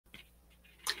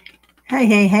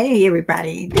Hey,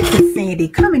 everybody. This is Sandy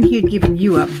coming here giving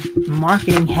you a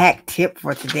marketing hack tip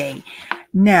for today.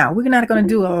 Now, we're not going to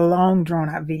do a long drawn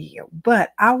out video, but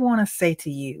I want to say to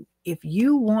you, if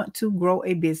you want to grow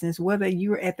a business, whether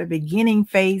you're at the beginning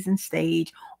phase and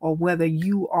stage, or whether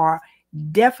you are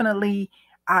definitely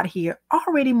out here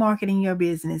already marketing your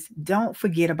business, don't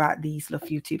forget about these little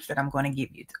few tips that I'm going to give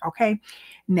you. Okay.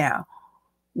 Now,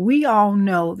 we all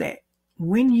know that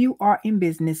when you are in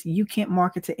business, you can't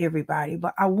market to everybody,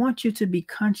 but I want you to be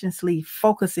consciously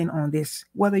focusing on this,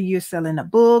 whether you're selling a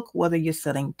book, whether you're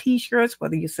selling t-shirts,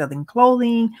 whether you're selling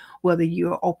clothing, whether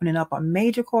you're opening up a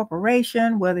major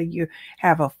corporation, whether you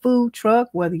have a food truck,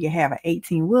 whether you have an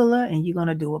 18-wheeler and you're going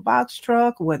to do a box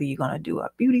truck, whether you're going to do a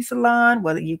beauty salon,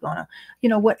 whether you're going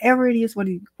to, whatever it is, what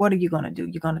are you going to do?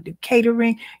 You're going to do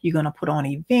catering, you're going to put on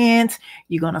events,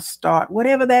 you're going to start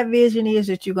whatever that vision is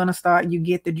that you're going to start. You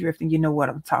get the drift and you know what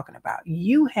I'm talking about.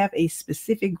 You have a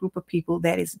specific group of people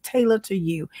that is tailored to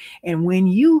you. And when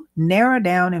you narrow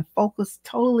down and focus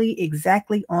totally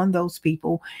exactly on those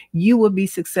people, you will be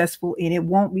successful and it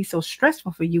won't be so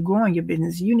stressful for you growing your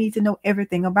business. You need to know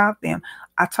everything about them.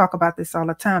 I talk about this all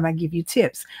the time. I give you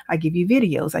tips. I give you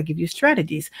videos. I give you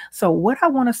strategies. So what I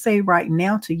want to say right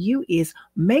now to you is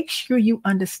make sure you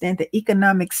understand the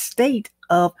economic state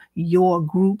of your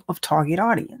group of target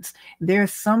audience.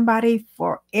 There's somebody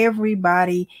for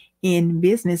everybody in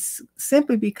business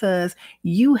simply because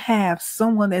you have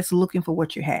someone that's looking for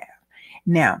what you have.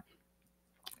 Now,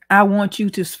 I want you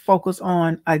to focus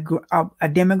on a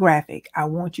demographic. I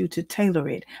want you to tailor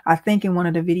it. I think in one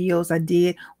of the videos I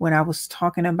did when I was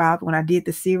talking about when I did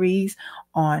the series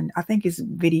on, I think it's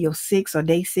video 6 or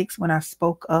day 6 when I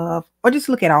spoke of, or just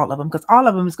look at all of them because all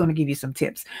of them is going to give you some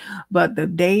tips. But the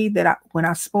day that when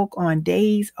I spoke on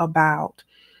days about,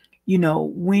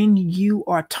 when you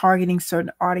are targeting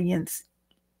certain audience,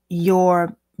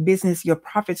 your business, your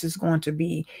profits is going to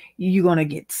be, you're going to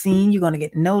get seen, you're going to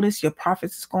get noticed, your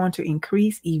profits is going to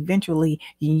increase eventually.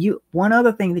 One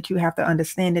other thing that you have to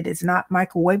understand, that it's not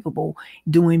microwavable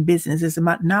doing business. It's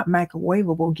not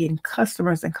microwavable getting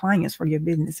customers and clients for your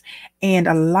business. And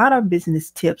a lot of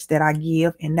business tips that I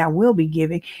give and that will be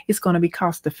giving, it's going to be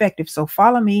cost effective. So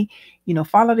follow me,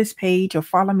 follow this page or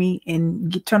follow me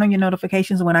and turn on your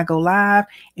notifications when I go live,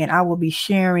 and I will be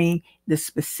sharing the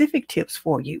specific tips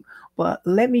for you. But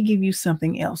let me give you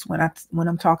something else. When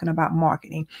I'm talking about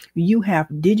marketing, you have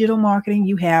digital marketing,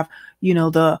 you have,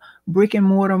 the brick and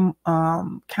mortar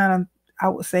kind of, I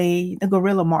would say, the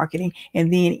guerrilla marketing.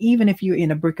 And then even if you're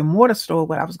in a brick and mortar store,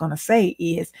 what I was going to say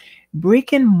is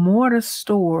brick and mortar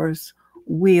stores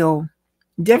will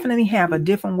definitely have a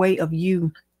different way of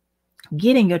you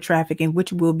getting your traffic, and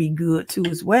which will be good too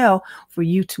as well for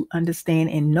you to understand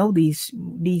and know these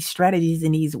strategies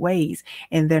and these ways.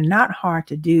 And they're not hard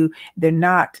to do. They're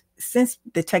not, since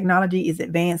the technology is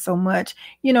advanced so much.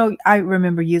 I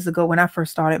remember years ago when I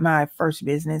first started my first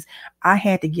business, I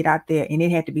had to get out there and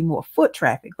it had to be more foot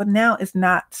traffic, but now it's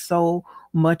not so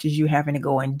much as you having to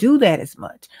go and do that as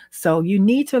much. So you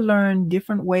need to learn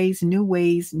different ways,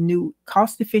 new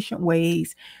cost efficient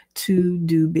ways to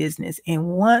do business. And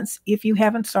if you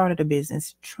haven't started a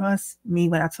business, trust me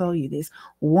when I tell you this,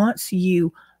 once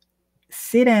you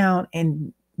sit down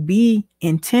and be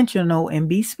intentional and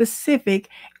be specific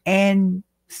and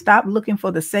stop looking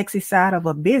for the sexy side of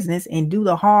a business and do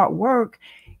the hard work,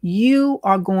 you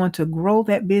are going to grow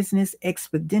that business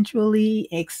exponentially,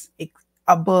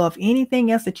 above anything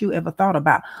else that you ever thought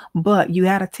about. But you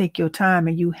got to take your time,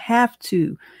 and you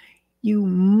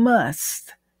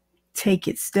must take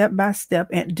it step by step,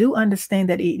 and do understand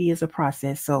that it is a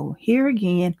process. So here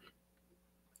again,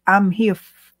 I'm here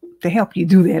to help you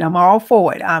do that. I'm all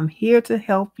for it. I'm here to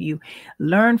help you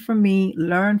learn from me,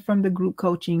 learn from the group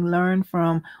coaching, learn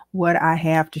from what I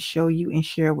have to show you and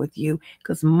share with you.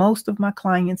 Because most of my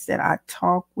clients that I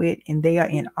talk with, and they are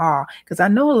in awe, because I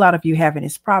know a lot of you having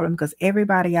this problem, because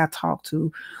everybody I talk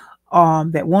to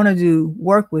that want to do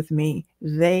work with me,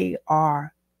 they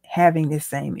are having this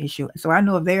same issue. So I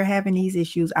know if they're having these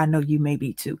issues, I know you may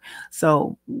be too.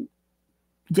 So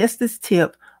just this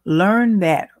tip, learn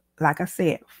that. Like I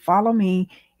said, follow me.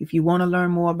 If you want to learn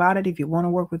more about it, if you want to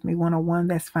work with me one-on-one,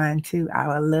 that's fine too. I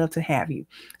would love to have you.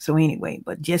 So anyway,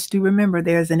 but just to remember,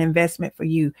 there's an investment for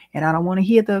you. And I don't want to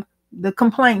hear the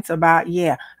complaints about,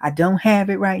 yeah, I don't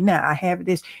have it right now. I have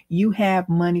this. You have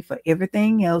money for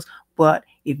everything else. But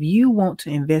if you want to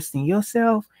invest in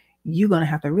yourself, you're going to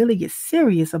have to really get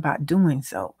serious about doing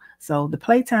so. So the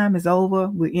playtime is over.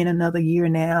 We're in another year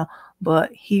now.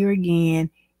 But here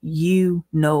again, you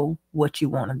know what you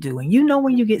want to do, and you know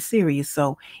when you get serious.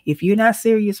 So if you're not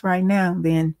serious right now,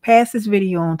 then pass this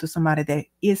video on to somebody that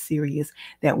is serious,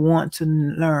 that want to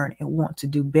learn and want to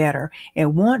do better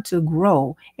and want to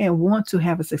grow and want to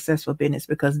have a successful business,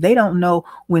 because they don't know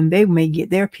when they may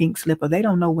get their pink slip, or they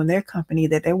don't know when their company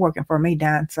that they're working for may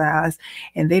downsize,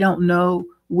 and they don't know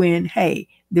when, hey,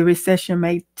 the recession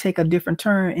may take a different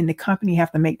turn and the company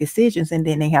have to make decisions and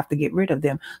then they have to get rid of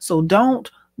them. So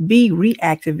don't be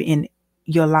reactive in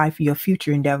your life, your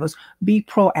future endeavors. Be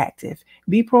proactive.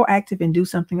 Be proactive and do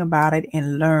something about it,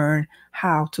 and learn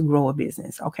how to grow a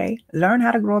business. Okay. Learn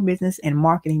how to grow a business, and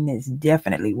marketing is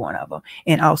definitely one of them.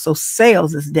 And also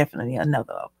sales is definitely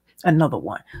another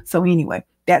one. So anyway,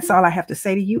 that's all I have to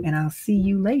say to you, and I'll see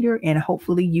you later. And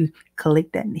hopefully you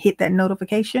hit that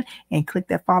notification and click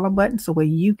that follow button, so where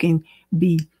you can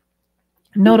be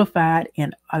notified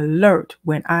and alert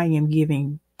when I am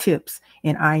giving tips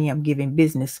and I am giving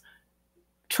business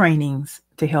trainings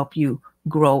to help you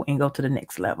grow and go to the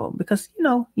next level. Because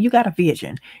you got a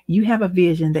vision. You have a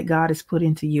vision that God has put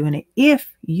into you, and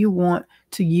if you want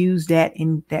to use that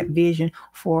vision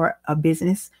for a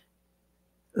business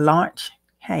launch,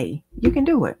 hey, you can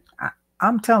do it.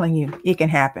 I'm telling you, it can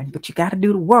happen, but you got to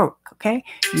do the work. Okay,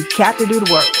 you got to do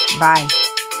the work. Bye.